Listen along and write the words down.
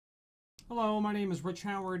Hello, my name is Rich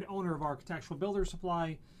Howard, owner of Architectural Builder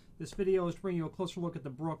Supply. This video is to bring you a closer look at the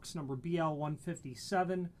Brooks number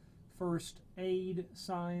BL157 first aid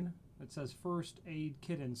sign. It says first aid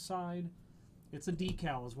kit inside. It's a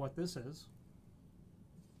decal is what this is.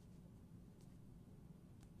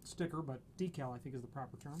 Sticker, but decal I think is the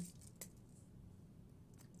proper term.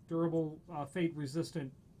 Durable, fade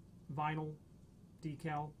resistant vinyl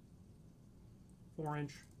decal,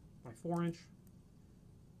 4-inch by 4-inch.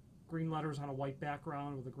 Green letters on a white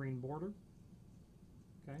background with a green border.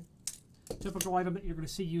 Okay. Typical item that you're going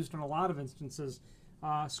to see used in a lot of instances.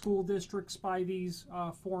 School districts buy these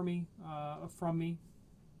from me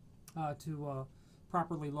to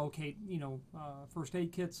properly locate, first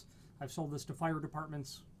aid kits. I've sold this to fire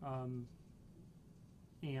departments, and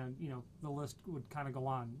the list would kind of go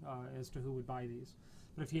on as to who would buy these.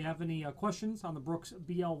 But if you have any questions on the Brooks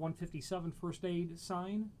BL157 first aid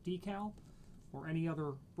sign decal, or any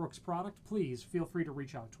other Brooks product, please feel free to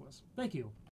reach out to us. Thank you.